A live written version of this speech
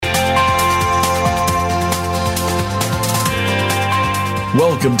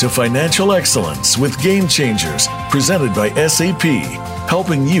Welcome to Financial Excellence with Game Changers, presented by SAP,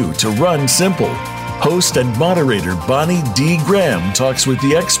 helping you to run simple. Host and moderator Bonnie D. Graham talks with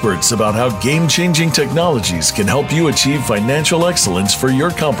the experts about how game-changing technologies can help you achieve financial excellence for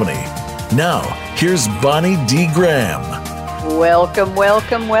your company. Now, here's Bonnie D. Graham. Welcome,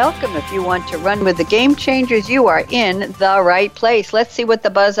 welcome, welcome. If you want to run with the Game Changers, you are in the right place. Let's see what the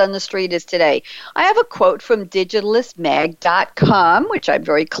buzz on the street is today. I have a quote from digitalistmag.com, which I'm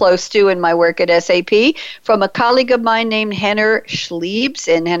very close to in my work at SAP, from a colleague of mine named Henner Schliebs,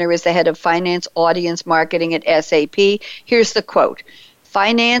 and Henner is the head of finance audience marketing at SAP. Here's the quote.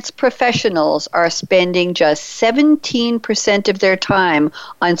 Finance professionals are spending just 17% of their time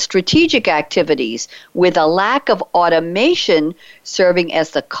on strategic activities, with a lack of automation serving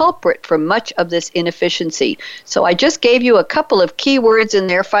as the culprit for much of this inefficiency. So I just gave you a couple of keywords in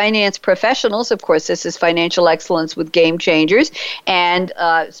there. Finance professionals, of course, this is financial excellence with Game Changers, and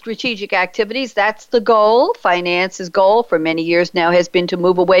strategic activities, that's the goal. Finance's goal for many years now has been to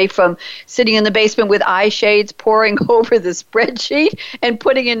move away from sitting in the basement with eye shades, poring over the spreadsheet, and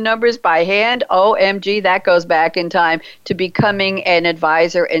putting in numbers by hand. OMG, that goes back in time to becoming an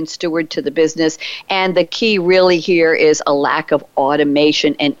advisor and steward to the business. And the key really here is a lack of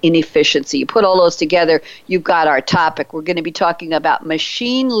automation and inefficiency. You put all those together, you've got our topic. We're going to be talking about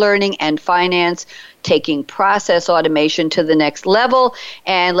machine learning and finance, taking process automation to the next level.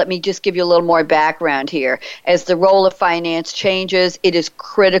 And let me just give you a little more background here. As the role of finance changes, it is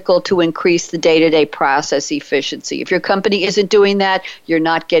critical to increase the day-to-day process efficiency. If your company isn't doing that, you're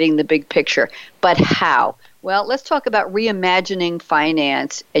not getting the big picture. But how? Well, let's talk about reimagining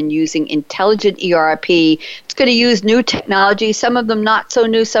finance and using intelligent ERP. It's going to use new technology, some of them not so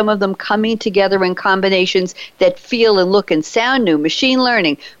new, some of them coming together in combinations that feel and look and sound new. Machine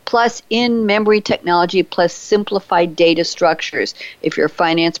learning, plus in-memory technology, plus simplified data structures. If you're a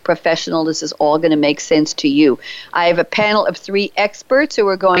finance professional, this is all going to make sense to you. I have a panel of 3 experts who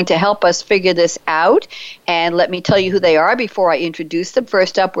are going to help us figure this out. And let me tell you who they are before I introduce them.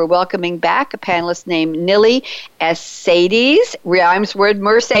 First up, we're welcoming back a panelist named Nili Essaides. Rhymes word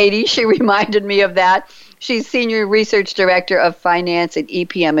Mercedes. She reminded me of that. She's Senior Research Director of Finance and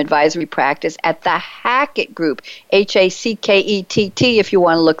EPM Advisory Practice at the Hackett Group, Hackett, if you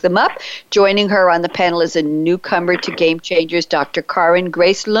want to look them up. Joining her on the panel is a newcomer to Game Changers, Dr. Karin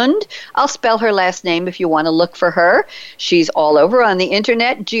Graslund. I'll spell her last name if you want to look for her. She's all over on the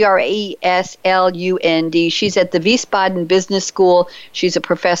internet, Graslund. She's at the Wiesbaden Business School. She's a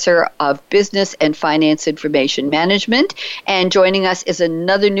professor of business and finance information management. And joining us is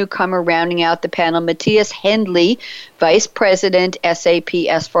another newcomer rounding out the panel, Matthias Hendley, Vice President, SAP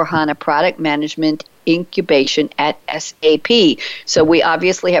S/4HANA Product Management Incubation at SAP. So we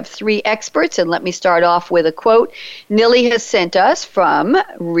obviously have 3 experts, and let me start off with a quote Nili has sent us from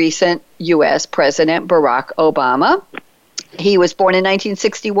recent U.S. President Barack Obama. He was born in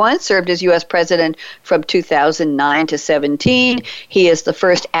 1961, served as U.S. President from 2009 to 17. He is the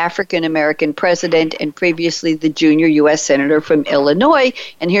first African-American president and previously the junior U.S. Senator from Illinois.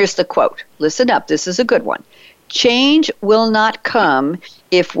 And here's the quote. Listen up. This is a good one. Change will not come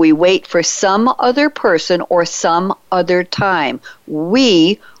if we wait for some other person or some other time.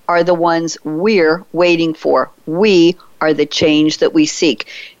 We are the ones we're waiting for. We are the change that we seek.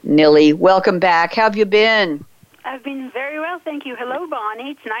 Nili, welcome back. How have you been? I've been very well, thank you. Hello, Bonnie.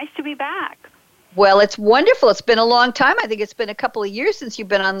 It's nice to be back. Well, it's wonderful. It's been a long time. I think it's been a couple of years since you've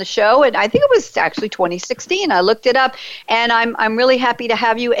been on the show, and I think it was actually 2016. I looked it up, and I'm really happy to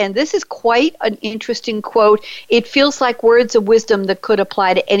have you. And this is quite an interesting quote. It feels like words of wisdom that could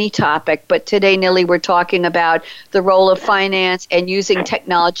apply to any topic, but today, Nili, we're talking about the role of finance and using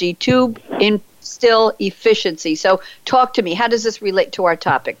technology to instill efficiency. So talk to me. How does this relate to our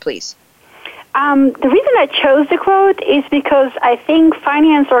topic, please? The reason I chose the quote is because I think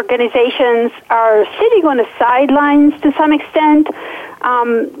finance organizations are sitting on the sidelines to some extent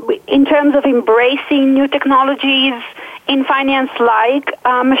in terms of embracing new technologies in finance like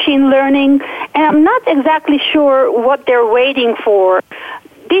machine learning, and I'm not exactly sure what they're waiting for.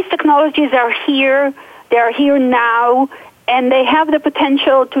 These technologies are here, they are here now, and they have the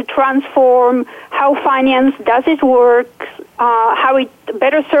potential to transform how finance does its work, how it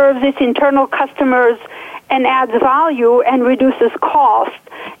better serves its internal customers and adds value and reduces cost.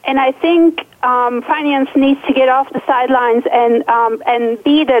 And I think finance needs to get off the sidelines and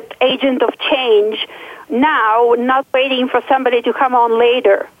be that agent of change now, not waiting for somebody to come on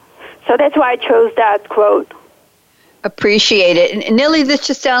later. So that's why I chose that quote. Appreciate it. And Nili, this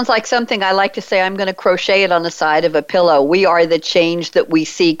just sounds like something I like to say. I'm going to crochet it on the side of a pillow. We are the change that we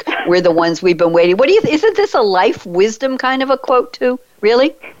seek. We're the ones we've been waiting. Isn't this a life wisdom kind of a quote too?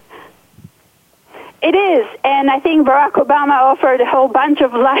 Really? It is, and I think Barack Obama offered a whole bunch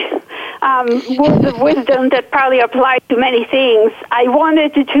of life words of wisdom that probably apply to many things. I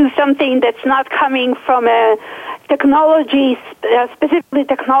wanted to choose something that's not coming from a technology, specifically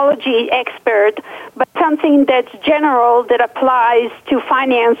technology expert, but something that's general that applies to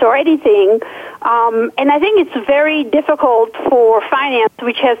finance or anything. And I think it's very difficult for finance,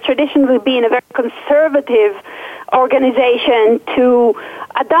 which has traditionally been a very conservative organization, to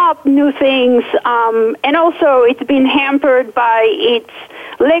adopt new things, and also it's been hampered by its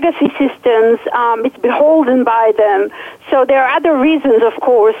legacy systems. It's beholden by them. So there are other reasons, of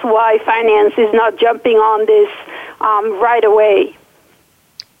course, why finance is not jumping on this right away.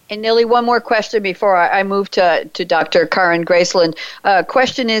 And Nili, one more question before I move to Dr. Karin Graceland.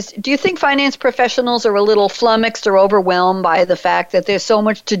 Question is, do you think finance professionals are a little flummoxed or overwhelmed by the fact that there's so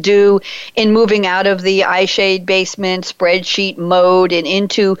much to do in moving out of the iShade basement spreadsheet mode and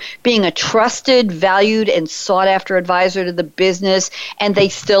into being a trusted, valued, and sought-after advisor to the business, and they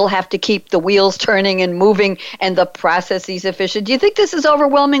still have to keep the wheels turning and moving and the processes efficient? Do you think this is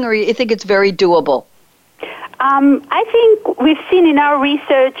overwhelming, or do you think it's very doable? I think we've seen in our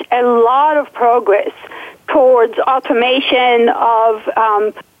research a lot of progress towards automation of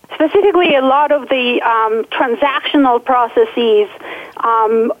specifically a lot of the transactional processes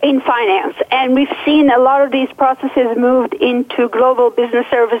in finance. And we've seen a lot of these processes moved into global business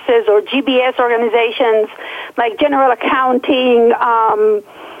services or GBS organizations like general accounting,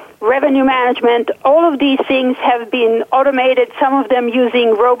 revenue management. All of these things have been automated, some of them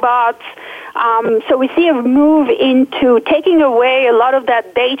using robots. So we see a move into taking away a lot of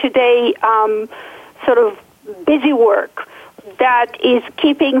that day-to-day sort of busy work that is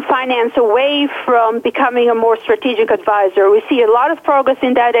keeping finance away from becoming a more strategic advisor. We see a lot of progress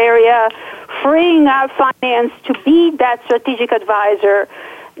in that area, freeing up finance to be that strategic advisor.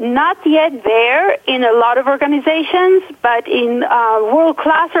 Not yet there in a lot of organizations, but in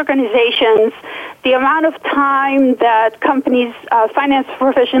world-class organizations, the amount of time that companies, finance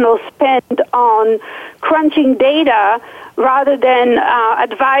professionals spend on crunching data rather than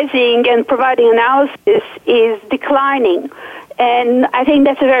advising and providing analysis is declining. And I think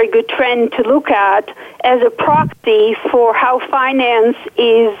that's a very good trend to look at as a proxy for how finance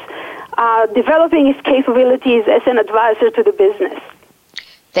is developing its capabilities as an advisor to the business.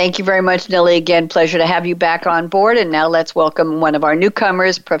 Thank you very much, Nili. Again, pleasure to have you back on board. And now let's welcome one of our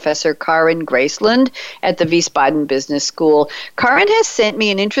newcomers, Professor Karin Graceland at the Wiesbaden Business School. Karin has sent me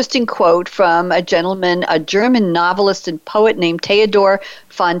an interesting quote from a gentleman, a German novelist and poet named Theodor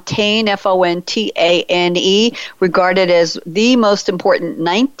Fontane, Fontane, regarded as the most important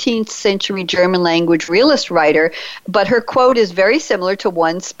 19th century German language realist writer. But her quote is very similar to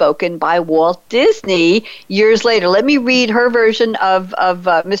one spoken by Walt Disney years later. Let me read her version of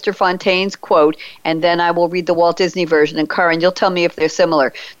Mr. Fontane's quote, and then I will read the Walt Disney version. And Karin, you'll tell me if they're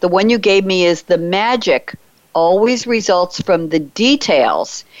similar. The one you gave me is, the magic always results from the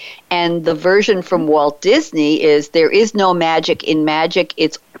details. And the version from Walt Disney is, there is no magic in magic,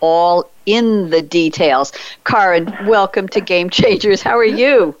 it's all in the details. Karin, welcome to Game Changers. How are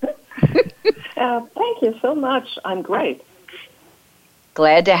you? Thank you so much. I'm great.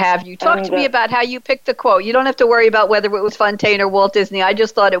 Glad to have you. Talk to me about how you picked the quote. You don't have to worry about whether it was Fontane or Walt Disney. I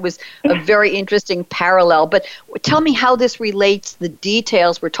just thought it was a very interesting parallel. But tell me how this relates, the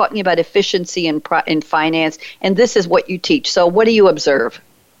details. We're talking about efficiency in finance, and this is what you teach. So what do you observe?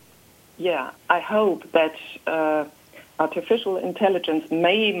 Yeah, I hope that artificial intelligence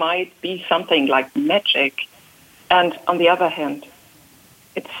might be something like magic. And on the other hand,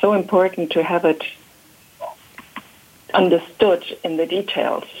 it's so important to have it understood in the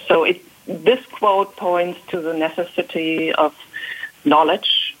details. So this quote points to the necessity of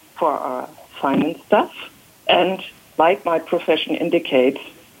knowledge for our finance stuff, and, like my profession indicates,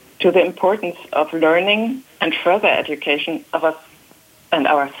 to the importance of learning and further education of us and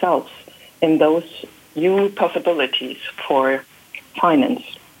ourselves in those new possibilities for finance.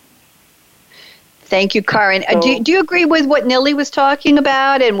 Thank you, Karin. Do you agree with what Nili was talking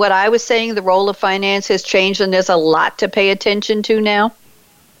about and what I was saying? The role of finance has changed, and there's a lot to pay attention to now?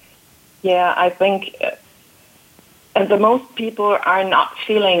 Yeah, I think, and the most people are not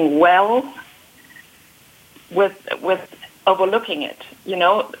feeling well with overlooking it. You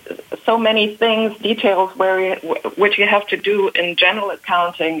know, so many things, details which you have to do in general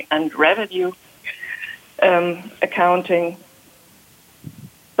accounting and revenue accounting,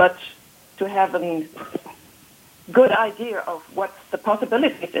 but to have good idea of what's the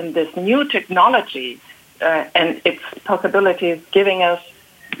possibilities in this new technology and its possibilities, giving us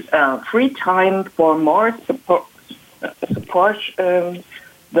free time for more support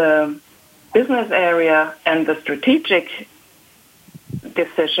the business area and the strategic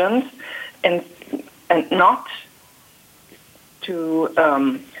decisions, and not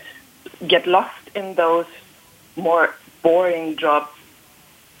to get lost in those more boring jobs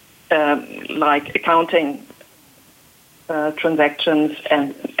like accounting transactions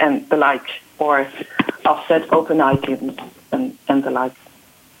and the like, or offset open items and the like.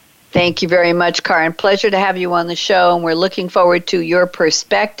 Thank you very much, Karin. Pleasure to have you on the show, and we're looking forward to your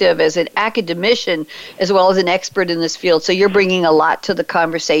perspective as an academician as well as an expert in this field. So you're bringing a lot to the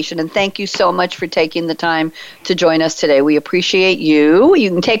conversation, and thank you so much for taking the time to join us today. We appreciate you. You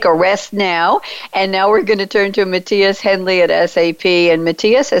can take a rest now, and now we're going to turn to Matthias Henley at SAP, and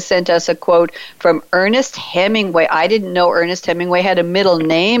Matthias has sent us a quote from Ernest Hemingway. I didn't know Ernest Hemingway had a middle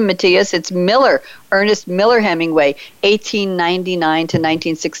name, Matthias. It's Miller. Ernest Miller Hemingway, 1899 to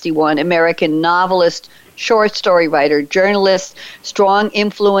 1961, American novelist, short story writer, journalist, strong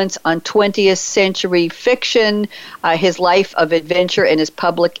influence on 20th century fiction. His life of adventure and his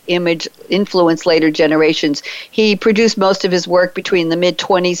public image influenced later generations. He produced most of his work between the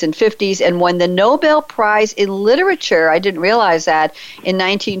mid-20s and 50s and won the Nobel Prize in Literature, I didn't realize that, in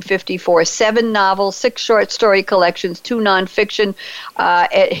 1954. 7 novels, 6 short story collections, 2 nonfiction.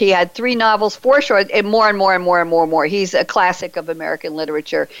 He had 3 novels, 4 short, and more. He's a classic of American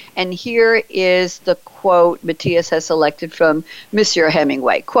literature. And here is the quote Matthias has selected from Monsieur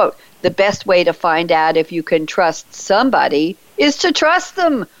Hemingway. Quote, "The best way to find out if you can trust somebody is to trust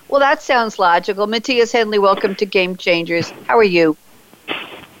them." Well, that sounds logical. Matthias Henley, welcome to Game Changers. How are you?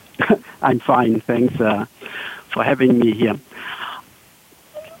 I'm fine. Thanks for having me here.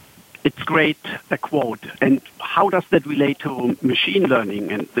 It's great, a quote. And how does that relate to machine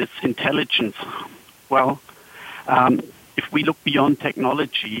learning and this intelligence? Well, if we look beyond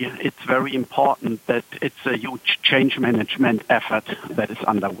technology, it's very important that it's a huge change management effort that is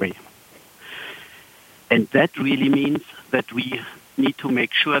underway. And that really means that we need to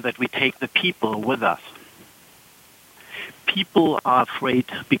make sure that we take the people with us. People are afraid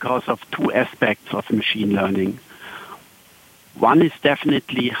because of 2 aspects of machine learning. One is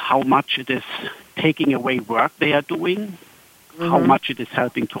definitely how much it is taking away work they are doing, how much it is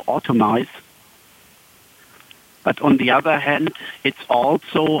helping to automate. But on the other hand, it's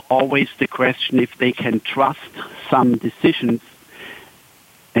also always the question if they can trust some decisions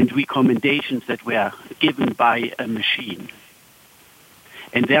and recommendations that were given by a machine.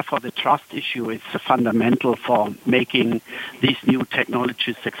 And therefore, the trust issue is fundamental for making these new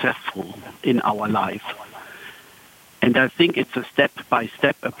technologies successful in our life. And I think it's a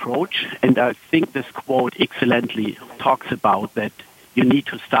step-by-step approach, and I think this quote excellently talks about that you need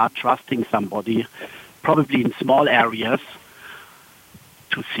to start trusting somebody, probably in small areas,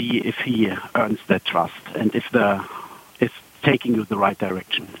 to see if he earns that trust and if it's taking you the right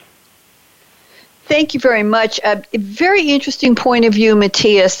direction. Thank you very much. A very interesting point of view,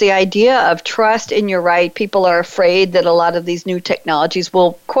 Matthias, the idea of trust. And you're right, people are afraid that a lot of these new technologies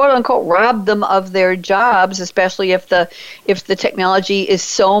will, quote unquote, rob them of their jobs, especially if the technology is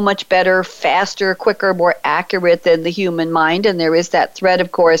so much better, faster, quicker, more accurate than the human mind. And there is that threat,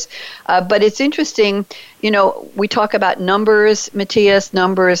 of course. But it's interesting, we talk about numbers, Matthias,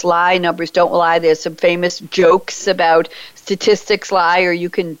 numbers lie, numbers don't lie. There's some famous jokes about statistics lie, or you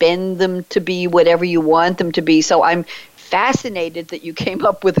can bend them to be whatever you want them to be. So I'm fascinated that you came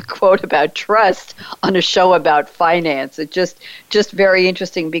up with a quote about trust on a show about finance. It's just very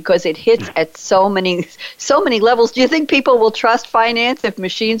interesting because it hits at so many levels. Do you think people will trust finance if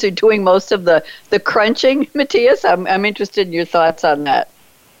machines are doing most of the crunching, Matthias? I'm interested in your thoughts on that.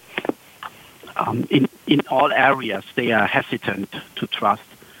 In all areas, they are hesitant to trust.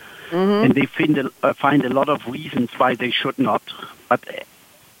 And they find a lot of reasons why they should not. But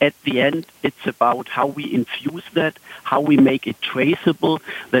at the end, it's about how we infuse that, how we make it traceable,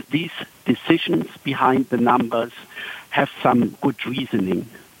 that these decisions behind the numbers have some good reasoning.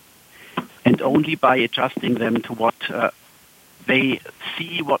 And only by adjusting them to what they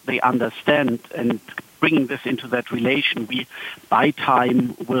see, what they understand, and bringing this into that relation, we, by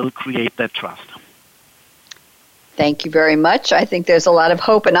time, will create that trust. Thank you very much. I think there's a lot of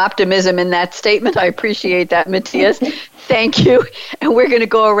hope and optimism in that statement. I appreciate that, Matthias. Thank you. And we're going to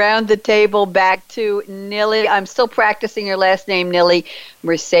go around the table back to Nili. I'm still practicing your last name, Nili.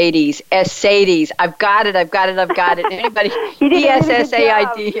 Mercedes. Essades. I've got it. Anybody?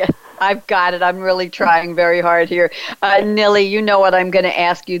 ESSAID. I've got it. I'm really trying very hard here. Nilly, you know what I'm going to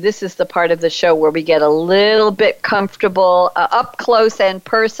ask you. This is the part of the show where we get a little bit comfortable, up close and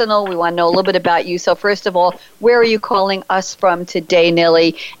personal. We want to know a little bit about you. So first of all, where are you calling us from today,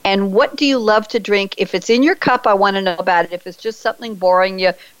 Nilly? And what do you love to drink? If it's in your cup, I want to know about it. If it's just something boring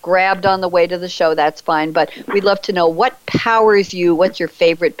you grabbed on the way to the show, that's fine. But we'd love to know what powers you. What's your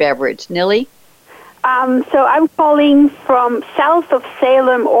favorite beverage? Nilly? So I'm calling from south of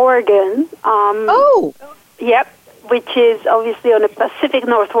Salem, Oregon. Yep, which is obviously on the Pacific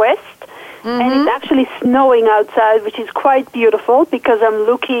Northwest. Mm-hmm. And it's actually snowing outside, which is quite beautiful because I'm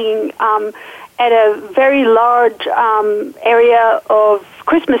looking at a very large area of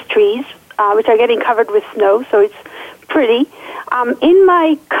Christmas trees, which are getting covered with snow, so it's pretty. In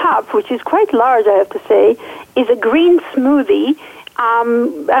my cup, which is quite large, I have to say, is a green smoothie.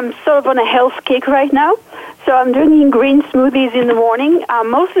 I'm sort of on a health kick right now, so I'm drinking green smoothies in the morning,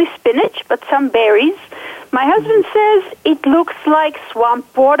 mostly spinach, but some berries. My husband says it looks like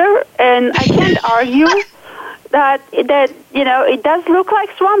swamp water, and I can't argue that it does look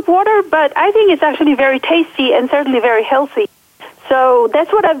like swamp water, but I think it's actually very tasty and certainly very healthy. So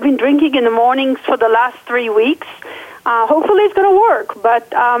that's what I've been drinking in the mornings for the last 3 weeks. Hopefully it's going to work,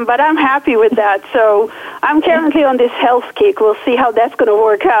 but I'm happy with that. So I'm currently on this health kick. We'll see how that's going to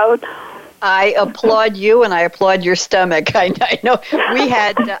work out. I applaud you, and I applaud your stomach. I know we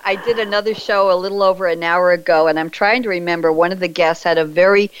had, I did another show a little over an hour ago, and I'm trying to remember, one of the guests had a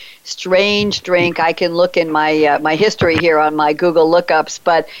very strange drink. I can look in my my history here on my Google lookups,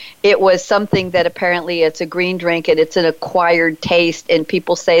 but it was something that apparently it's a green drink, and it's an acquired taste, and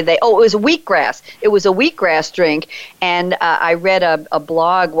people say it was wheatgrass. It was a wheatgrass drink, and I read a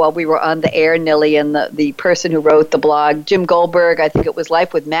blog while we were on the air, Nilly, and the person who wrote the blog, Jim Goldberg, I think it was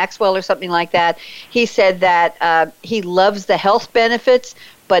Life with Maxwell or something like that. He said that he loves the health benefits,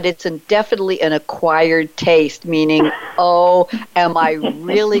 but it's definitely an acquired taste, meaning, oh, am I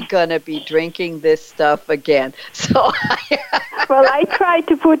really going to be drinking this stuff again? So, well, I try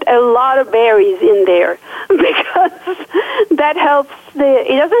to put a lot of berries in there because that helps.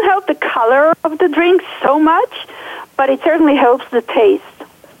 It doesn't help the color of the drink so much, but it certainly helps the taste.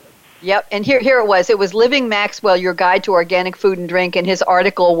 Yep, and here it was. It was Living Maxwell, Your Guide to Organic Food and Drink, and his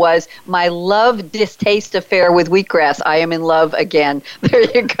article was My Love Distaste Affair with Wheatgrass. I am in love again. There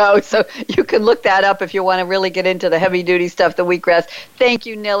you go. So you can look that up if you want to really get into the heavy-duty stuff, the wheatgrass. Thank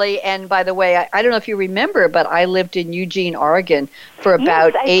you, Nilly. And by the way, I don't know if you remember, but I lived in Eugene, Oregon for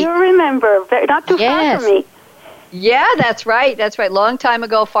about I do remember. Not too far from me. Yeah, that's right. That's right. Long time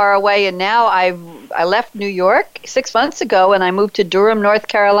ago, far away, and now I left New York 6 months ago, and I moved to Durham, North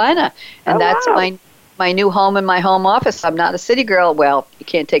Carolina, and that's my new home and my home office. I'm not a city girl. Well, you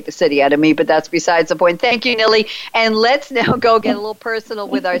can't take the city out of me, but that's besides the point. Thank you, Nilly. And let's now go get a little personal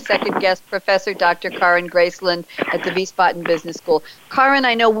with our second guest, Professor Dr. Karin Graceland at the Wiesbaden Business School. Karin,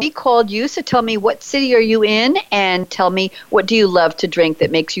 I know we called you, so tell me, what city are you in, and tell me, what do you love to drink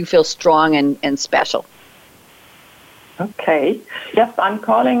that makes you feel strong and special? Okay. Yes, I'm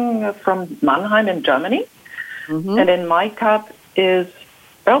calling from Mannheim in Germany. Mm-hmm. And in my cup is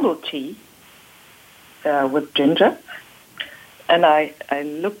herbal tea with ginger. And I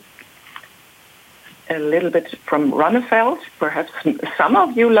look a little bit from Ronnefeld. Perhaps some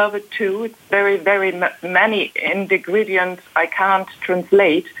of you love it too. It's very, very many ingredients I can't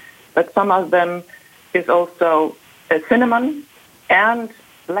translate, but some of them is also cinnamon and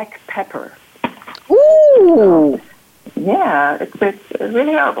black pepper. Ooh! Yeah, it's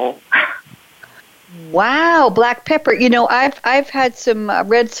really herbal. Wow, black pepper. You know, I've had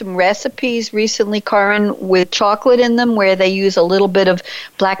read some recipes recently, Karin, with chocolate in them where they use a little bit of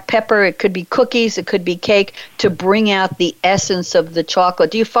black pepper. It could be cookies, it could be cake, to bring out the essence of the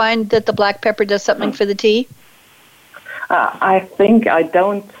chocolate. Do you find that the black pepper does something for the tea? I think I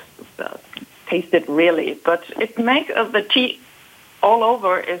don't taste it really, but it makes the tea all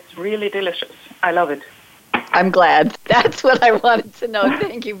over is really delicious. I love it. I'm glad. That's what I wanted to know.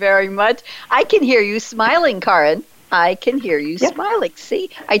 Thank you very much. I can hear you smiling, Karin. I can hear you smiling. See,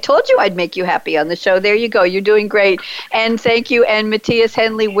 I told you I'd make you happy on the show. There you go. You're doing great. And thank you. And Matthias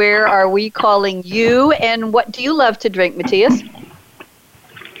Henley, where are we calling you? And what do you love to drink, Matthias?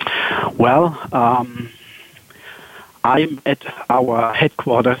 Well, I'm at our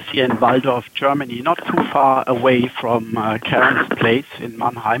headquarters here in Walldorf, Germany, not too far away from Karin's place in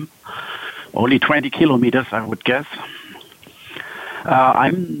Mannheim. Only 20 kilometers, I would guess.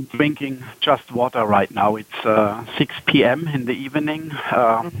 I'm drinking just water right now. It's 6 p.m. in the evening.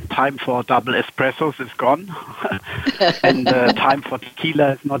 Time for double espressos is gone. And time for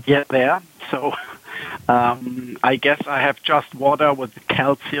tequila is not yet there. So I guess I have just water with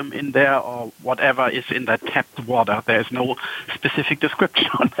calcium in there or whatever is in that tapped water. There's no specific description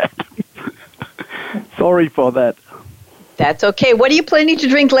on that. Sorry for that. That's okay. What are you planning to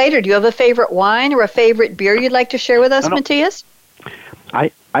drink later? Do you have a favorite wine or a favorite beer you'd like to share with us, Matthias?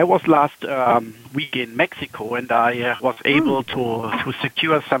 I was last week in Mexico, and I was able to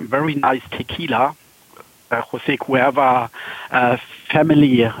secure some very nice tequila, Jose Cuerva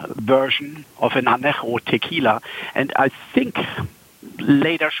family version of an Anejo tequila. And I think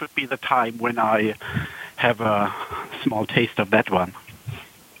later should be the time when I have a small taste of that one.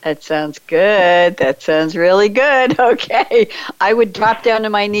 That sounds good. That sounds really good. Okay. I would drop down to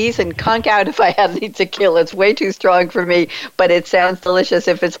my knees and conk out if I had any tequila. It's way too strong for me, but it sounds delicious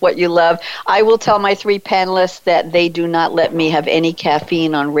if it's what you love. I will tell my 3 panelists that they do not let me have any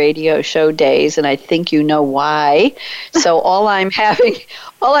caffeine on radio show days, and I think you know why. So all I'm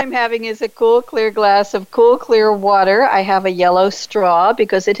having is a cool, clear glass of cool, clear water. I have a yellow straw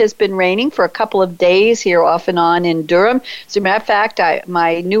because it has been raining for a couple of days here off and on in Durham. As a matter of fact,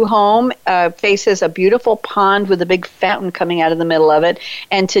 my new home faces a beautiful pond with a big fountain coming out of the middle of it.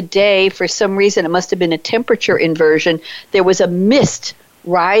 And today, for some reason, it must have been a temperature inversion, there was a mist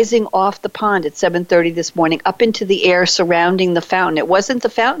rising off the pond at 7:30 this morning up into the air surrounding the fountain. It wasn't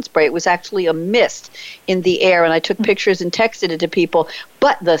the fountain spray. It was actually a mist in the air, and I took pictures and texted it to people.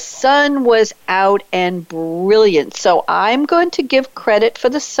 But the sun was out and brilliant. So I'm going to give credit for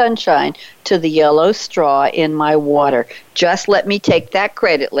the sunshine to the yellow straw in my water. Just let me take that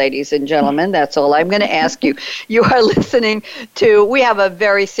credit, ladies and gentlemen. That's all I'm going to ask you. You are listening to, we have a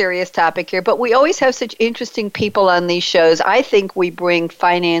very serious topic here, but we always have such interesting people on these shows. I think we bring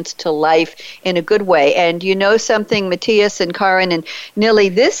finance to life in a good way. And you know something, Matthias and Karin and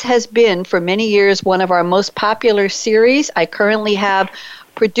Nili, this has been for many years one of our most popular series. I currently have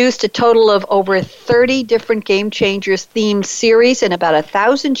produced a total of over 30 different Game Changers themed series and about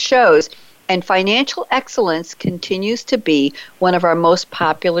 1,000 shows. And Financial Excellence continues to be one of our most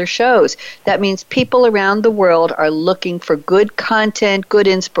popular shows. That means people around the world are looking for good content, good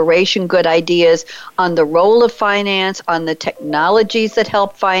inspiration, good ideas on the role of finance, on the technologies that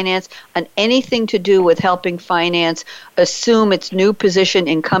help finance, on anything to do with helping finance assume its new position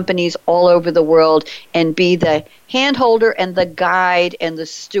in companies all over the world and be the handholder and the guide and the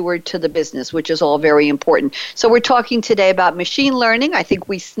steward to the business, which is all very important. So we're talking today about machine learning. I think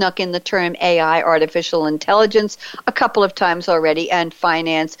we snuck in the term AI, artificial intelligence, a couple of times already, and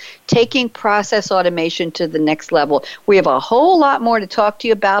finance, taking process automation to the next level. We have a whole lot more to talk to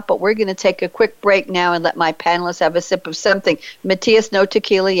you about, but we're going to take a quick break now and let my panelists have a sip of something. Matthias, no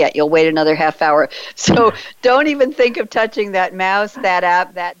tequila yet. You'll wait another half hour. So don't even think of touching that mouse, that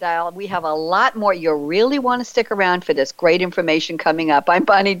app, that dial. We have a lot more. You really want to stick around for this great information coming up. I'm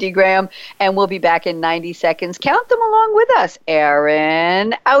Bonnie D. Graham, and we'll be back in 90 seconds. Count them along with us.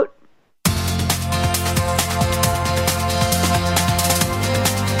 Aaron, out.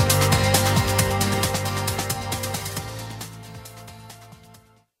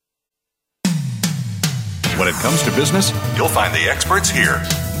 When it comes to business, you'll find the experts here.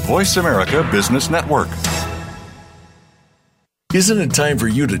 Voice America Business Network. Isn't it time for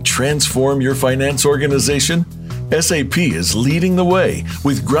you to transform your finance organization? SAP is leading the way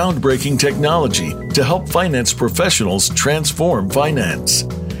with groundbreaking technology to help finance professionals transform finance.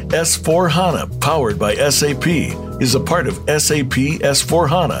 S/4HANA, powered by SAP, is a part of SAP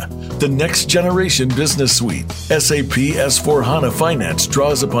S/4HANA, the next generation business suite. SAP S/4HANA Finance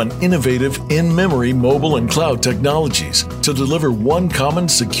draws upon innovative in-memory mobile and cloud technologies to deliver one common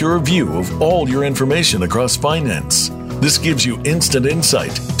secure view of all your information across finance. This gives you instant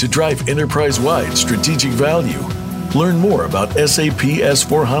insight to drive enterprise-wide strategic value. Learn more about SAP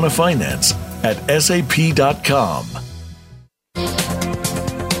S/4HANA Finance at sap.com.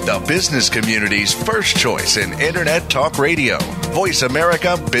 The business community's first choice in Internet Talk Radio. Voice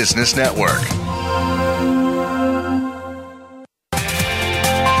America Business Network.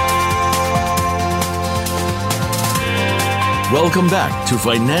 Welcome back to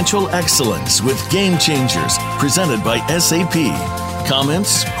Financial Excellence with Game Changers, presented by SAP.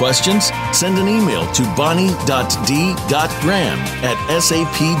 Comments, questions? Send an email to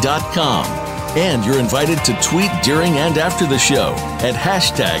bonnie.d.graham@sap.com. And you're invited to tweet during and after the show at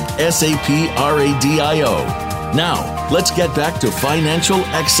 #SAPRADIO. Now, let's get back to Financial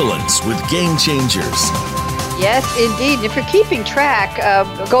Excellence with Game Changers. Yes, indeed. And if you're keeping track,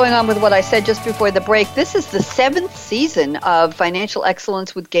 going on with what I said just before the break, this is the 7th season of Financial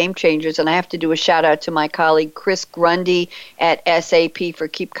Excellence with Game Changers, and I have to do a shout out to my colleague Chris Grundy at SAP for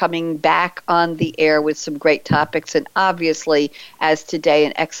keep coming back on the air with some great topics, and obviously, as today,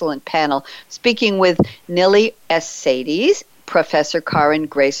 an excellent panel. Speaking with Nili Essaydes, Professor Karin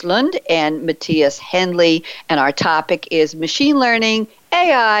Gracelund, and Matthias Henley, and our topic is machine learning,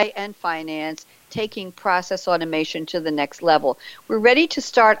 AI, and finance, taking process automation to the next level. We're ready to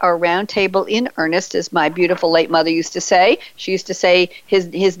start our roundtable in earnest, as my beautiful late mother used to say. She used to say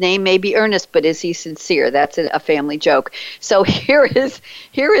his name may be Ernest, but is he sincere? That's a family joke. So here is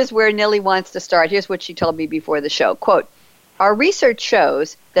where Nili wants to start. Here's what she told me before the show. Quote, our research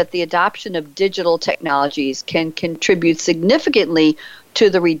shows that the adoption of digital technologies can contribute significantly to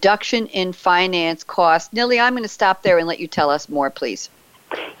the reduction in finance costs. Nili, I'm going to stop there and let you tell us more, please.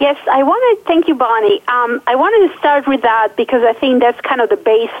 Yes, thank you, Bonnie. I wanted to start with that because I think that's kind of the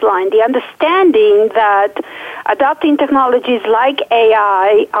baseline, the understanding that adopting technologies like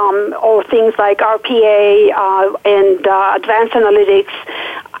AI or things like RPA and advanced analytics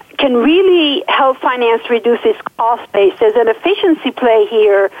can really help finance reduce its cost base. There's an efficiency play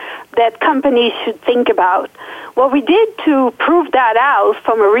here that companies should think about. What we did to prove that out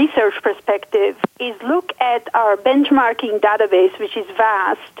from a research perspective is look at our benchmarking database, which is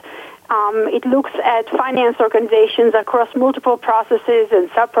vast. It looks at finance organizations across multiple processes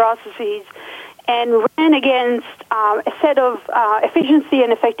and sub-processes and ran against a set of efficiency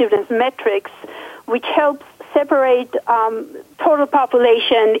and effectiveness metrics, which helps separate total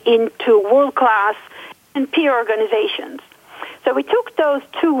population into world-class and peer organizations. So we took those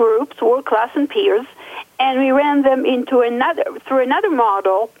two groups, world-class and peers, and we ran them through another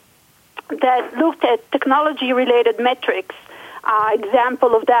model that looked at technology-related metrics.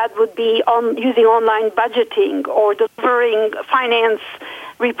 Example of that would be using online budgeting or delivering finance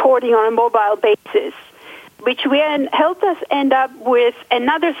reporting on a mobile basis, which helped us end up with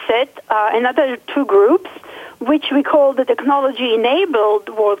another two groups, which we call the technology-enabled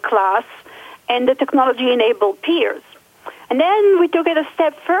world-class and the technology-enabled peers. And then we took it a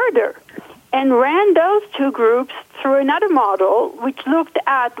step further and ran those two groups through another model, which looked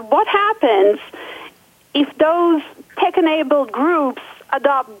at what happens if those tech-enabled groups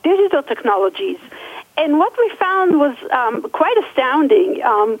adopt digital technologies. And what we found was quite astounding.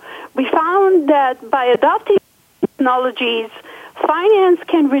 We found that by adopting technologies, finance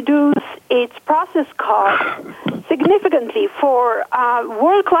can reduce its process costs significantly for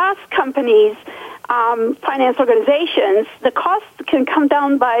world-class companies, finance organizations. The cost can come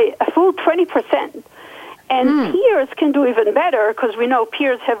down by a full 20%. And peers can do even better because we know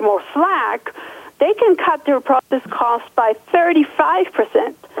peers have more slack. They can cut their process costs by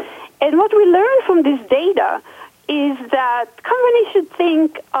 35%. And what we learned from this data is that companies should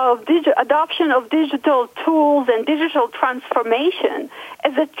think of adoption of digital tools and digital transformation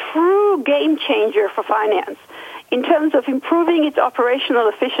as a true game changer for finance in terms of improving its operational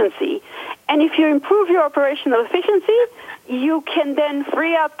efficiency. And if you improve your operational efficiency, you can then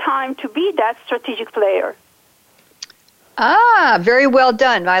free up time to be that strategic player. Ah, very well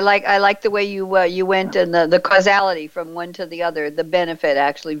done. I like the way you went and the causality from one to the other, the benefit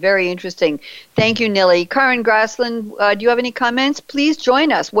actually. Very interesting. Thank you, Nili. Karin Gracelund, do you have any comments? Please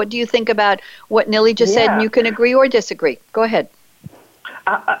join us. What do you think about what Nili just said? And you can agree or disagree. Go ahead.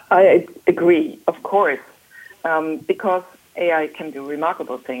 I agree, of course, because AI can do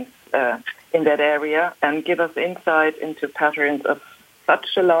remarkable things in that area and give us insight into patterns of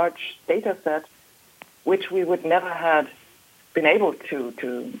such a large data set, which we would never have been able to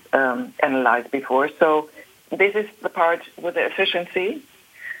analyze before. So this is the part with the efficiency.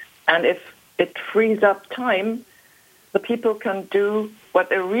 And if it frees up time, the people can do what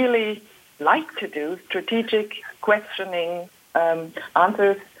they really like to do, strategic questioning,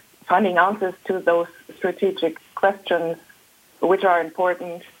 finding answers to those strategic questions which are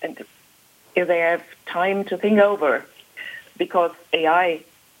important, and if they have time to think over, because AI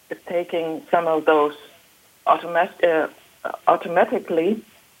is taking some of those automatically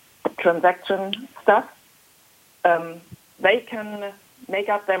transaction stuff, they can make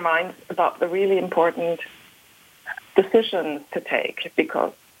up their minds about the really important decisions to take,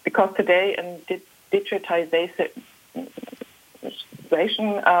 because today in digitization,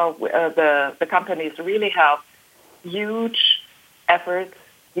 the companies really have huge efforts,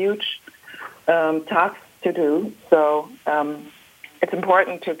 huge tasks to do. So it's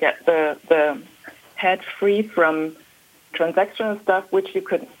important to get the head free from transactional stuff, which you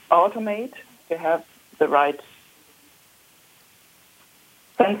could automate to have the right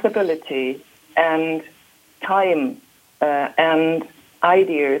sensibility and time and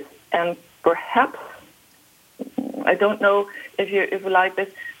ideas, and perhaps, I don't know if you like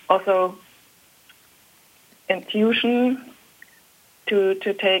this, also intuition to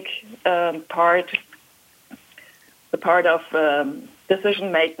take the part of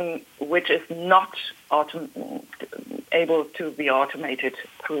decision making which is not able to be automated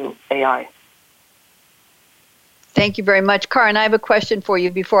through AI. Thank you very much. Karin, I have a question for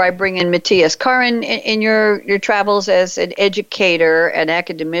you before I bring in Matthias. Karin, in your travels as an educator, an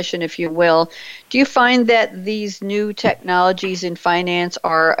academician, if you will, do you find that these new technologies in finance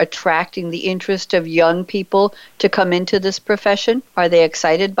are attracting the interest of young people to come into this profession? Are they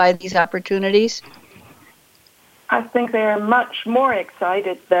excited by these opportunities? I think they are much more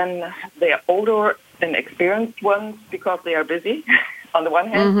excited than the older and experienced ones because they are busy, on the one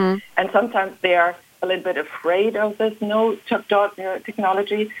hand, and sometimes they are a little bit afraid of this new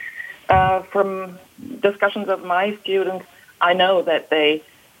technology. From discussions of my students, I know that they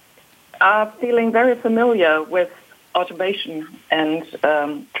are feeling very familiar with automation and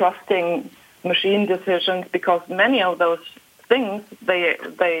trusting machine decisions because many of those things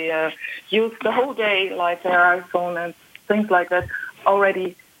they use the whole day, like their iPhone and things like that,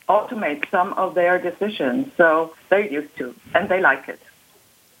 already automate some of their decisions. So they're used to, and they like it.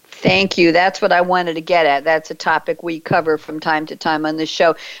 Thank you. That's what I wanted to get at. That's a topic we cover from time to time on this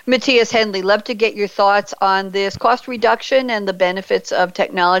show. Matthias Hendley, love to get your thoughts on this cost reduction and the benefits of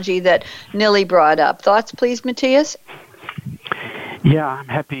technology that Nili brought up. Thoughts, please, Matthias? Yeah, I'm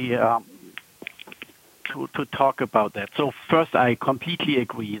happy to talk about that. So first, I completely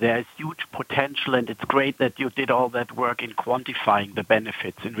agree. There is huge potential, and it's great that you did all that work in quantifying the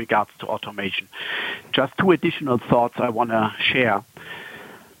benefits in regards to automation. Just two additional thoughts I want to share.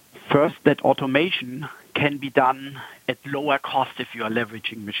 First, that automation can be done at lower cost if you are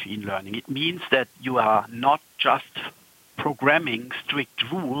leveraging machine learning. It means that you are not just programming strict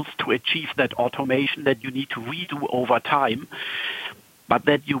rules to achieve that automation that you need to redo over time, but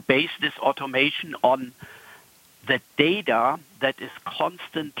that you base this automation on the data that is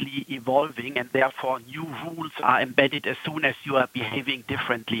constantly evolving, and therefore new rules are embedded as soon as you are behaving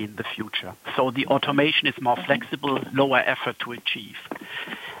differently in the future. So the automation is more flexible, lower effort to achieve.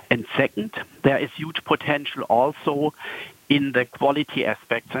 And second, there is huge potential also in the quality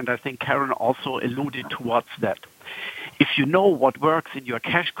aspects, and I think Karin also alluded towards that. If you know what works in your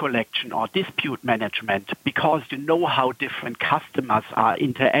cash collection or dispute management, because you know how different customers are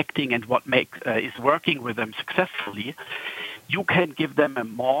interacting and what is working with them successfully, you can give them a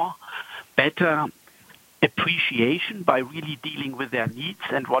better appreciation by really dealing with their needs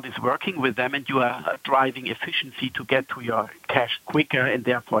and what is working with them, and you are driving efficiency to get to your cash quicker and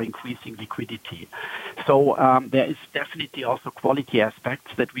therefore increasing liquidity. So there is definitely also quality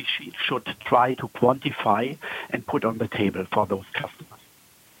aspects that we should try to quantify and put on the table for those customers.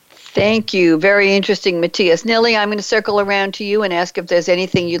 Thank you. Very interesting, Matthias. Nili, I'm going to circle around to you and ask if there's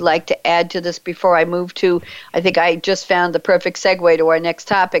anything you'd like to add to this before I move to, I think I just found the perfect segue to our next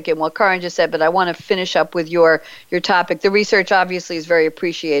topic and what Karin just said, but I want to finish up with your topic. The research obviously is very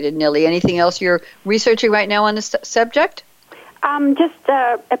appreciated, Nili. Anything else you're researching right now on this subject? Just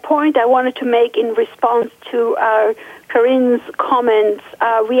a point I wanted to make in response to Karin's comments.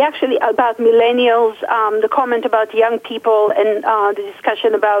 We actually, about millennials, the comment about young people and the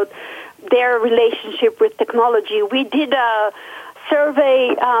discussion about their relationship with technology. We did a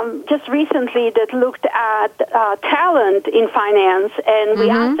survey just recently that looked at talent in finance, and we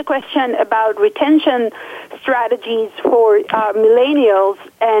asked a question about retention strategies for millennials,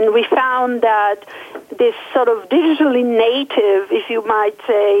 and we found that this sort of digitally native, if you might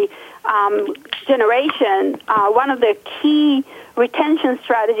say, generation, one of the key retention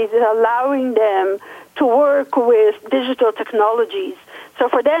strategies is allowing them to work with digital technologies. So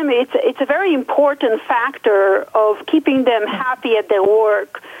for them, it's a very important factor of keeping them happy at their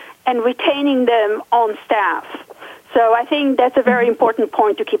work and retaining them on staff. So I think that's a very important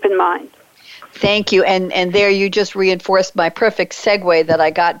point to keep in mind. Thank you. And there you just reinforced my perfect segue that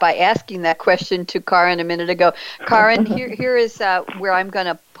I got by asking that question to Karin a minute ago. Karin, here is where I'm going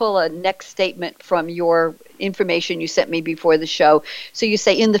to pull a next statement from your information you sent me before the show. So you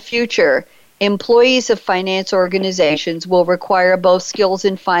say, in the future, employees of finance organizations will require both skills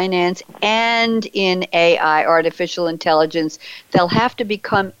in finance and in AI, artificial intelligence. They'll have to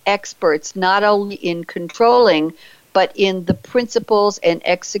become experts not only in controlling, but in the principles and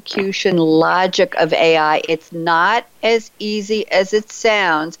execution logic of AI. It's not as easy as it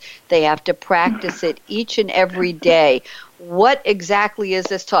sounds. They have to practice it each and every day. What exactly is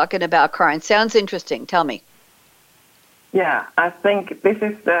this talking about, Karin? Sounds interesting. Tell me. Yeah, I think this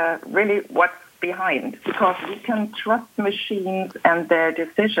is really what behind, because we can trust machines and their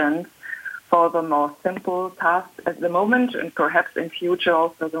decisions for the more simple tasks at the moment, and perhaps in future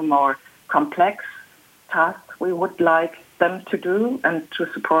also the more complex tasks we would like them to do and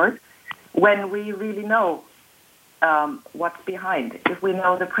to support, when we really know what's behind. If we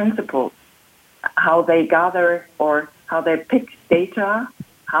know the principles, how they gather or how they pick data,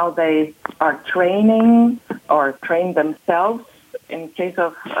 how they are training or train themselves in case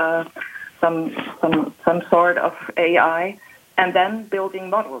of some sort of AI, and then building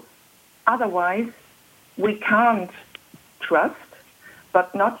models. Otherwise, we can't trust,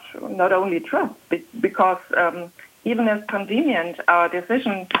 but not only trust, because even as convenient our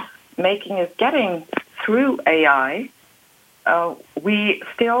decision making is getting through AI, we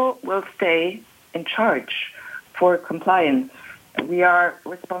still will stay in charge for compliance. We are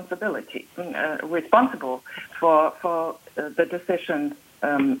responsible for the decisions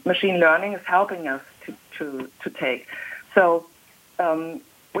machine learning is helping us to take. So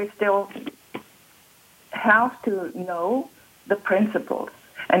we still have to know the principles.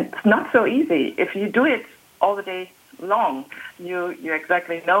 And it's not so easy. If you do it all the day long, you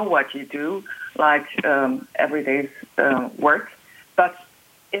exactly know what you do, like everyday's work. But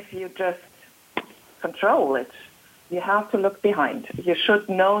if you just control it, you have to look behind. You should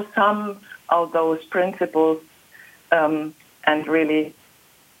know some of those principles and really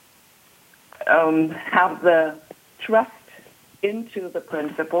have the trust into the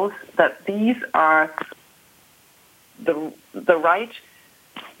principles that these are the right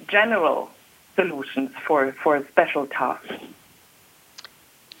general solutions for special tasks.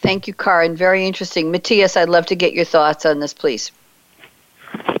 Thank you, Karin. Very interesting. Matthias, I'd love to get your thoughts on this, please.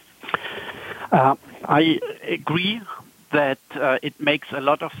 I agree that it makes a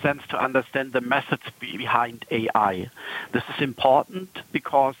lot of sense to understand the methods behind AI. This is important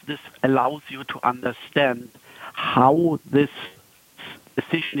because this allows you to understand how this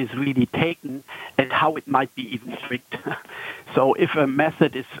decision is really taken and how it might be even tricked. So if a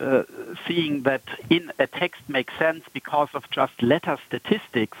method is seeing that in a text makes sense because of just letter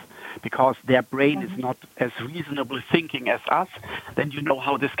statistics, because their brain is not as reasonable thinking as us, then you know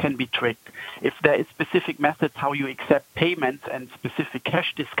how this can be tricked. If there is specific methods how you accept payments and specific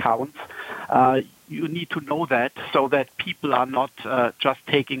cash discounts, you need to know that so that people are not just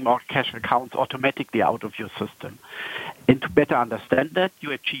taking more cash accounts automatically out of your system. And to better understand that,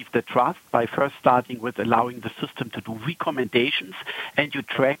 you achieve the trust by first starting with allowing the system to do recommendations, and you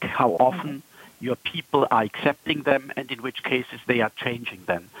track how often your people are accepting them and in which cases they are changing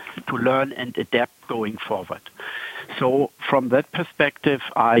them to learn and adapt going forward. So from that perspective,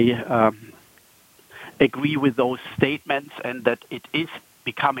 I agree with those statements, and that it is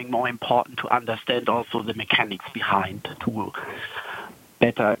becoming more important to understand also the mechanics behind to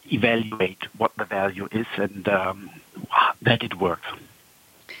better evaluate what the value is and that it works.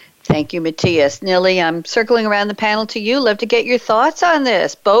 Thank you, Matthias. Nili, I'm circling around the panel to you. Love to get your thoughts on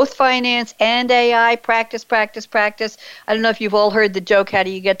this. Both finance and AI, practice, practice, practice. I don't know if you've all heard the joke, how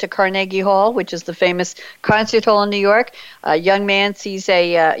do you get to Carnegie Hall, which is the famous concert hall in New York. A young man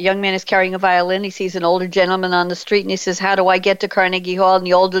is carrying a violin. He sees an older gentleman on the street, and he says, how do I get to Carnegie Hall? And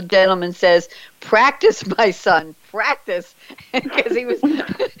the older gentleman says, practice, my son, practice. Because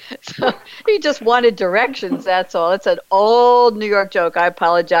so he just wanted directions, that's all. It's an old New York joke. I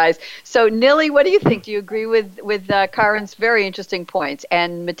apologize. So, Nili, what do you think? Do you agree with Karin's very interesting points?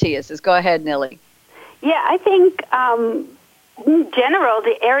 And Matthias's. Go ahead, Nili. Yeah, I think in general,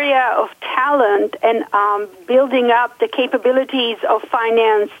 the area of talent and building up the capabilities of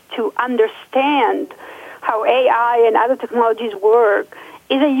finance to understand how AI and other technologies work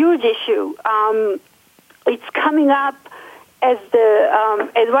is a huge issue. It's coming up as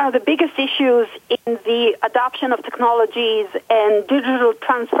one of the biggest issues in the adoption of technologies and digital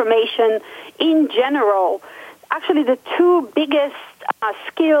transformation in general. Actually, the two biggest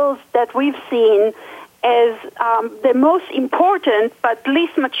skills that we've seen as the most important but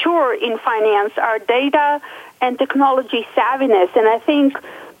least mature in finance are data and technology savviness. And I think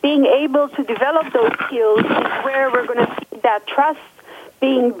being able to develop those skills is where we're going to see that trust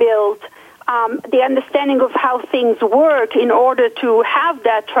being built, the understanding of how things work in order to have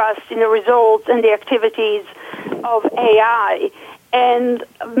that trust in the results and the activities of AI. And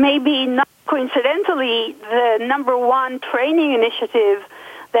maybe not coincidentally, the number one training initiative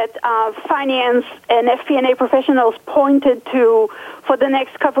that finance and FP&A professionals pointed to for the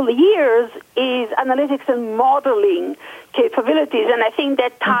next couple of years is analytics and modeling capabilities. And I think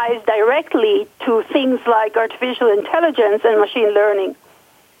that ties directly to things like artificial intelligence and machine learning.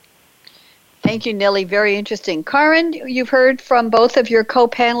 Thank you, Nili. Very interesting. Karin, you've heard from both of your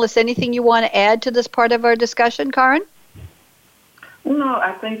co-panelists. Anything you want to add to this part of our discussion, Karin? No,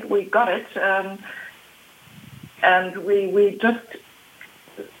 I think we got it. And we just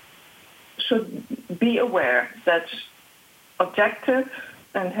should be aware that objective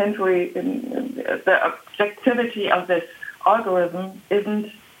and the objectivity of this algorithm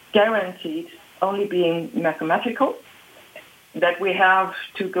isn't guaranteed only being mathematical, that we have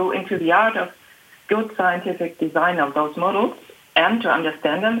to go into the art of good scientific design of those models and to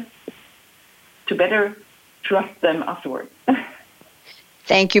understand them, to better trust them afterwards.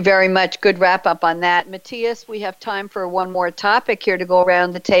 Thank you very much. Good wrap up on that. Matthias, we have time for one more topic here to go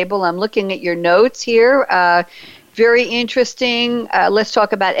around the table. I'm looking at your notes here. Very interesting. Let's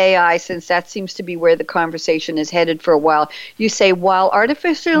talk about AI, since that seems to be where the conversation is headed for a while. You say, while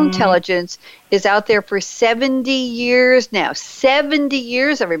artificial intelligence is out there for 70 years now, 70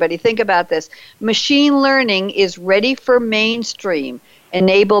 years, everybody, think about this. Machine learning is ready for mainstream,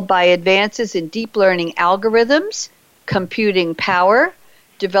 enabled by advances in deep learning algorithms, computing power,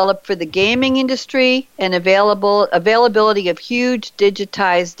 developed for the gaming industry, and availability of huge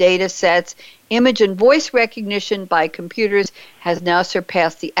digitized data sets. Image and voice recognition by computers has now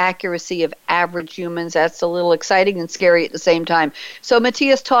surpassed the accuracy of average humans. That's a little exciting and scary at the same time. So,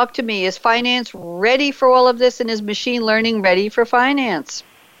 Matthias, talk to me. Is finance ready for all of this, and is machine learning ready for finance?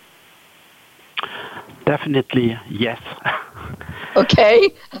 Definitely, yes.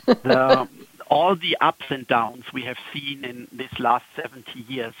 Okay. All the ups and downs we have seen in this last 70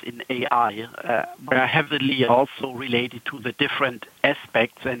 years in AI were heavily also related to the different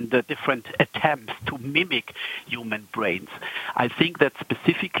aspects and the different attempts to mimic human brains. I think that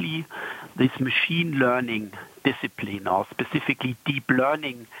specifically this machine learning discipline, or specifically deep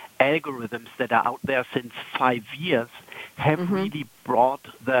learning algorithms that are out there since 5 years, have really brought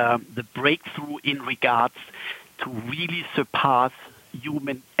the breakthrough in regards to really surpass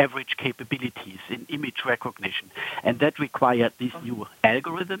human average capabilities in image recognition. And that required these new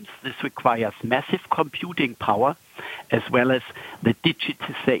algorithms. This requires massive computing power, as well as the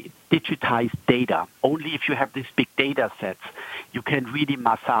digitized data. Only if you have these big data sets, you can really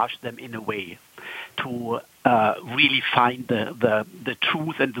massage them in a way to really find the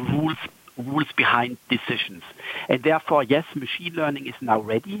truth and the rules behind decisions. And therefore, yes, machine learning is now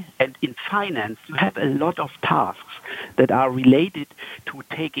ready. And in finance, you have a lot of tasks that are related to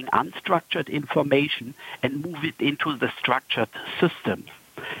taking unstructured information and move it into the structured systems.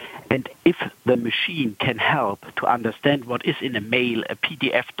 And if the machine can help to understand what is in a mail, a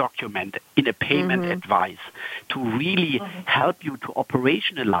PDF document, in a payment advice, to really help you to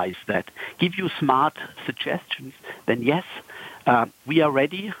operationalize that, give you smart suggestions, then yes, we are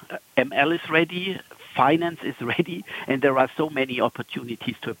ready, ML is ready, finance is ready, and there are so many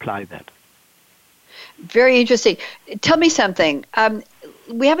opportunities to apply that. Very interesting. Tell me something.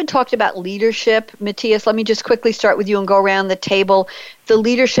 We haven't talked about leadership, Matthias. Let me just quickly start with you and go around the table. The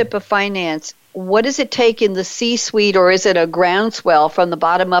leadership of finance, what does it take in the C-suite, or is it a groundswell from the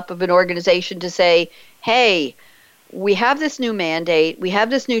bottom up of an organization to say, hey, we have this new mandate, we have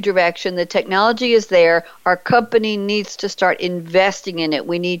this new direction, the technology is there, our company needs to start investing in it.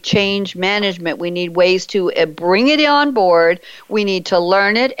 We need change management. We need ways to bring it on board. We need to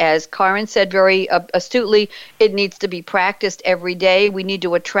learn it. As Karin said very astutely, it needs to be practiced every day. We need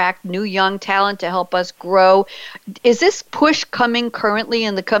to attract new young talent to help us grow. Is this push coming currently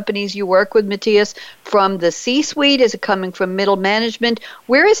in the companies you work with, Matthias, from the C-suite? Is it coming from middle management?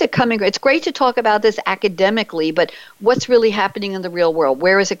 Where is it coming? It's great to talk about this academically, but what's really happening in the real world?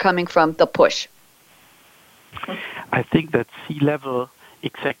 Where is it coming from, the push? I think that C-level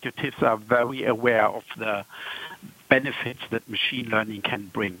executives are very aware of the benefits that machine learning can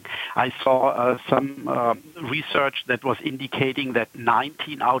bring. I saw some research that was indicating that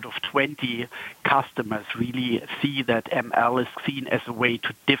 19 out of 20 customers really see that ML is seen as a way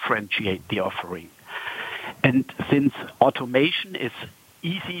to differentiate the offering. And since automation is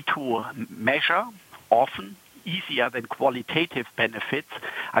easy to measure, often easier than qualitative benefits,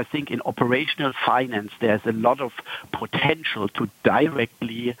 I think in operational finance there's a lot of potential to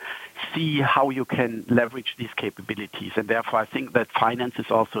directly see how you can leverage these capabilities. And therefore I think that finance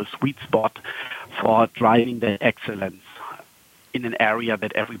is also a sweet spot for driving the excellence in an area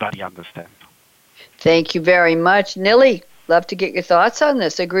that everybody understands. Thank you very much. Nili, love to get your thoughts on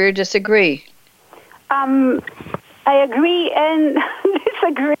this. Agree or disagree? I agree and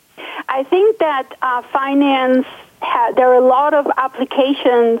disagree. I think that finance, there are a lot of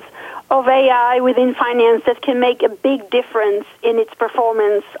applications of AI within finance that can make a big difference in its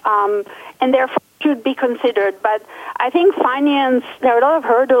performance. And therefore, should be considered. But I think finance, there are a lot of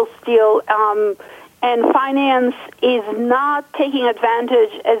hurdles still, and finance is not taking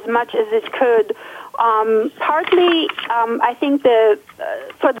advantage as much as it could. Partly, I think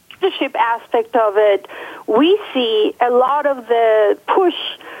for the leadership aspect of it, we see a lot of the push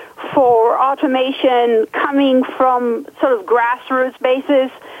for automation coming from sort of grassroots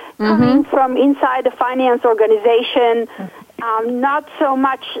basis, coming from inside the finance organization, not so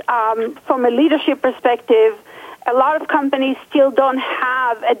much from a leadership perspective. A lot of companies still don't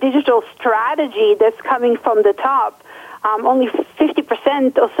have a digital strategy that's coming from the top. Only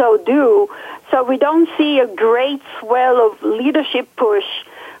 50% or so do. So we don't see a great swell of leadership push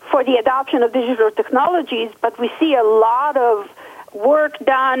for the adoption of digital technologies, but we see a lot of work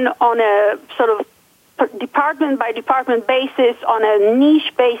done on a sort of department by department basis, on a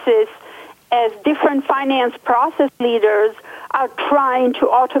niche basis, as different finance process leaders are trying to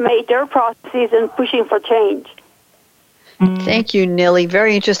automate their processes and pushing for change. Thank you, Nili.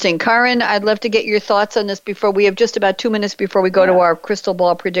 Very interesting. Karin, I'd love to get your thoughts on this before we have just about 2 minutes before we go to our crystal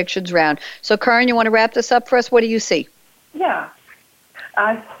ball predictions round. So, Karin, you want to wrap this up for us? What do you see? Yeah.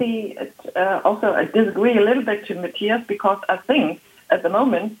 I see it, also I disagree a little bit to Matthias because I think at the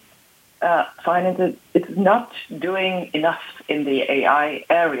moment finance is not doing enough in the AI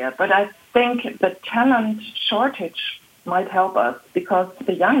area. But I think the talent shortage might help us because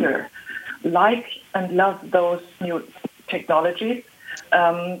the younger like and love those new technologies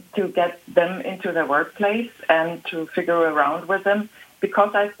to get them into the workplace and to figure around with them,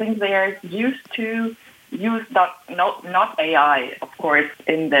 because I think they are used to use not AI, of course,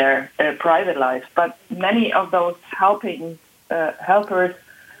 in their private life, but many of those helpers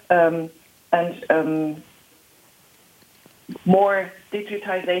and more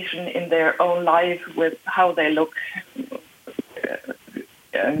digitization in their own life with how they look,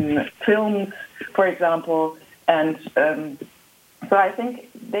 films, for example. And so I think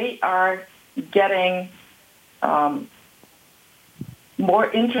they are getting more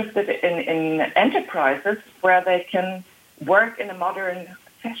interested in enterprises where they can work in a modern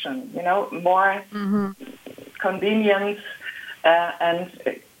fashion, more convenience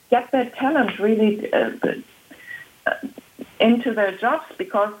and get their talent really into their jobs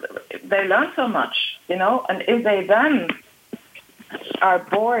because they learn so much, and if they then are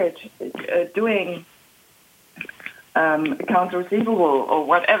bored doing accounts receivable or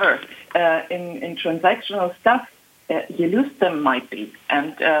whatever in transactional stuff, you lose them might be.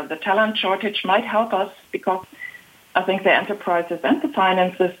 And the talent shortage might help us because I think the enterprises and the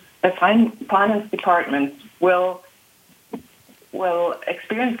finance departments will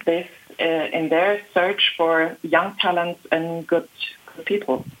experience this in their search for young talents and good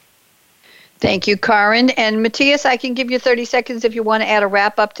people. Thank you, Karin. And Matthias, I can give you 30 seconds if you want to add a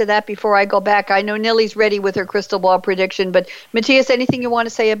wrap up to that before I go back. I know Nili's ready with her crystal ball prediction, but Matthias, anything you want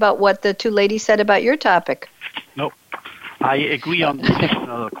to say about what the two ladies said about your topic? No. I agree on the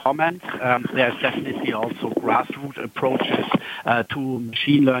additional comment. There's definitely also grassroots approaches to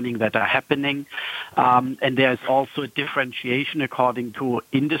machine learning that are happening. And there's also a differentiation according to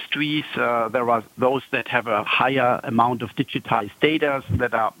industries. There are those that have a higher amount of digitized data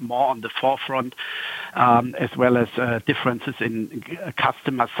that are more on the forefront, as well as differences in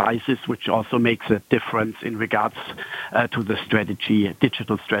customer sizes, which also makes a difference in regards to the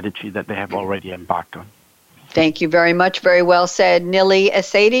digital strategy that they have already embarked on. Thank you very much. Very well said. Nili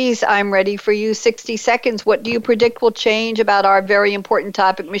Asades, I'm ready for you. 60 seconds. What do you predict will change about our very important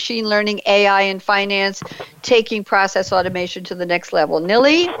topic, machine learning, AI, and finance, taking process automation to the next level?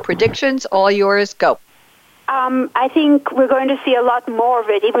 Nili, predictions, all yours. Go. I think we're going to see a lot more of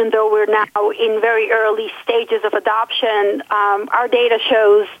it, even though we're now in very early stages of adoption. Our data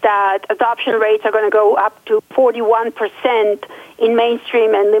shows that adoption rates are going to go up to 41% in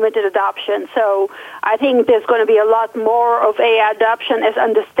mainstream and limited adoption. So I think there's going to be a lot more of AI adoption as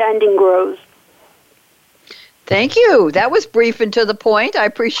understanding grows. Thank you. That was brief and to the point. I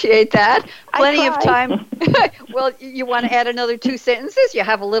appreciate that. Plenty of time. Well, you want to add another 2 sentences? You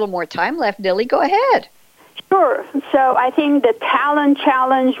have a little more time left, Nili. Go ahead. Sure. So I think the talent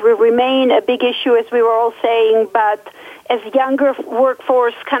challenge will remain a big issue, as we were all saying, but as younger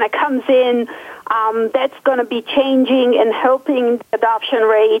workforce kind of comes in, that's going to be changing and helping the adoption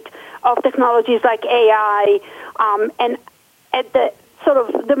rate of technologies like AI. And at the sort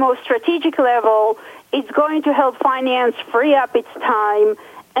of the most strategic level, it's going to help finance free up its time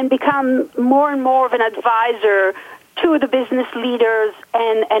and become more and more of an advisor to the business leaders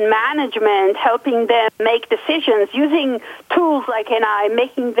and management, helping them make decisions using tools like NI,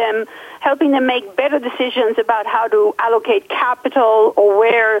 helping them make better decisions about how to allocate capital or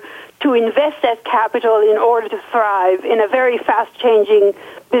where to invest that capital in order to thrive in a very fast-changing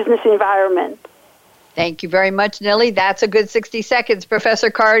business environment. Thank you very much, Nili. That's a good 60 seconds. Professor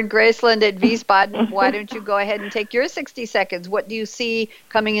Karin Graceland at Wiesbaden, why don't you go ahead and take your 60 seconds? What do you see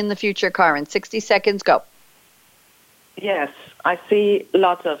coming in the future, Karin? 60 seconds, go. Yes, I see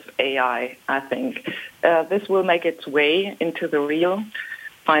lots of AI, I think. This will make its way into the real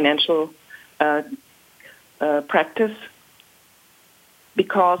financial practice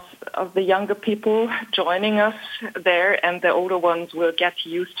because of the younger people joining us there, and the older ones will get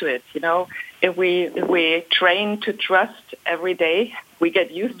used to it. You know, if we train to trust every day, we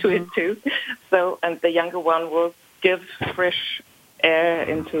get used to it too. So, and the younger one will give fresh air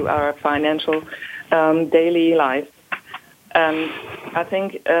into our financial daily life. And I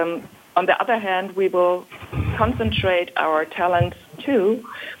think, on the other hand, we will concentrate our talents too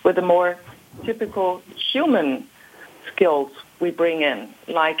with the more typical human skills we bring in,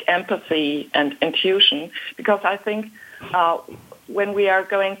 like empathy and intuition, because I think when we are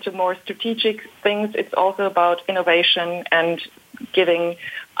going to more strategic things, it's also about innovation and giving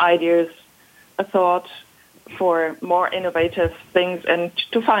ideas a thought for more innovative things and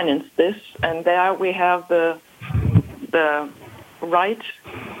to finance this. And there we have the right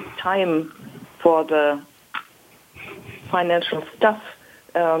time for the financial stuff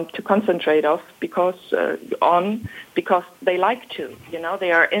to concentrate on because they like to, you know,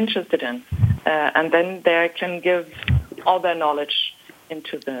 they are interested in, and then they can give all their knowledge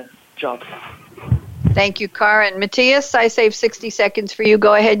into the job. Thank you, Karin. Matthias, I saved 60 seconds for you.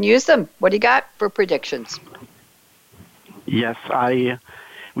 Go ahead and use them. What do you got for predictions? Yes,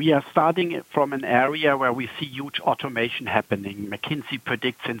 we are starting from an area where we see huge automation happening. McKinsey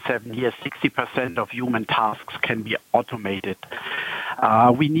predicts in 7 years 60% of human tasks can be automated.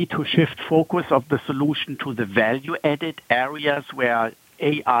 We need to shift focus of the solution to the value-added areas where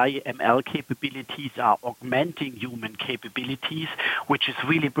AI, ML capabilities are augmenting human capabilities, which is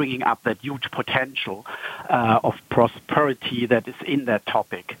really bringing up that huge potential of prosperity that is in that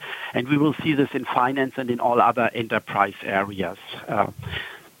topic. And we will see this in finance and in all other enterprise areas.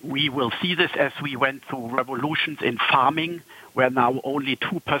 We will see this as we went through revolutions in farming, where now only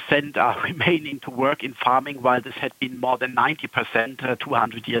 2% are remaining to work in farming, while this had been more than 90%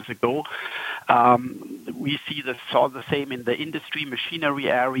 200 years ago. We saw the same in the industry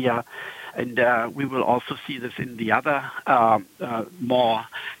machinery area, and we will also see this in the other more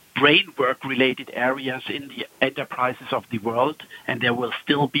brain work related areas in the enterprises of the world, and there will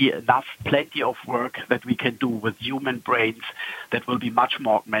still be plenty of work that we can do with human brains that will be much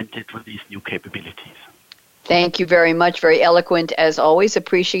more augmented with these new capabilities. Thank you very much. Very eloquent as always.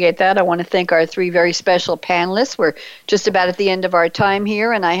 Appreciate that. I want to thank our three very special panelists. We're just about at the end of our time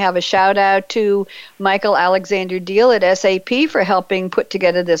here, and I have a shout out to Michael Alexander Deal at SAP for helping put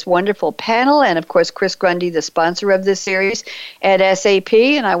together this wonderful panel, and of course Chris Grundy, the sponsor of this series at SAP.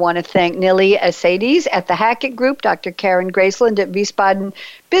 And I want to thank Nili Asades at the Hackett Group, Dr. Karin Graceland at Wiesbaden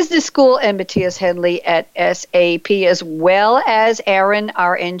Business School, and Matthias Henley at SAP, as well as Aaron,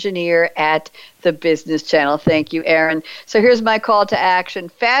 our engineer at the Business Channel. Thank you, Aaron. So here's my call to action.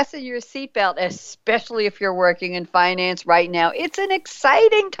 Fasten your seatbelt, especially if you're working in finance right now. It's an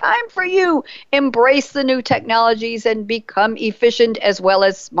exciting time for you. Embrace the new technologies and become efficient as well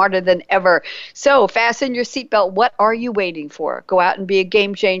as smarter than ever. So fasten your seatbelt. What are you waiting for? Go out and be a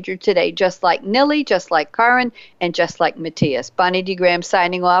game changer today, just like Nili, just like Karin, and just like Matthias. Bonnie D. Graham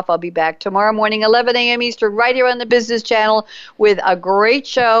signing off. I'll be back tomorrow morning, 11 a.m. Eastern, right here on the Business Channel with a great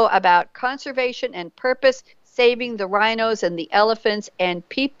show about conservation and purpose, saving the rhinos and the elephants and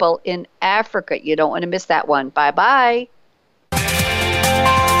people in Africa. You don't want to miss that one. Bye-bye.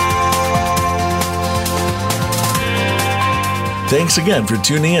 Thanks again for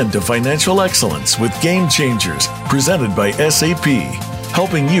tuning in to Financial Excellence with Game Changers, presented by SAP,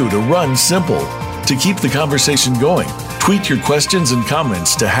 helping you to run simple. To keep the conversation going, tweet your questions and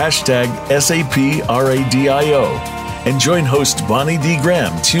comments to #SAPRADIO. And join host Bonnie D.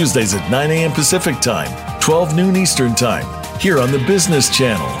 Graham Tuesdays at 9 a.m. Pacific Time, 12 noon Eastern Time, here on the Business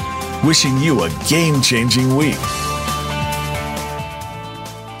Channel. Wishing you a game-changing week.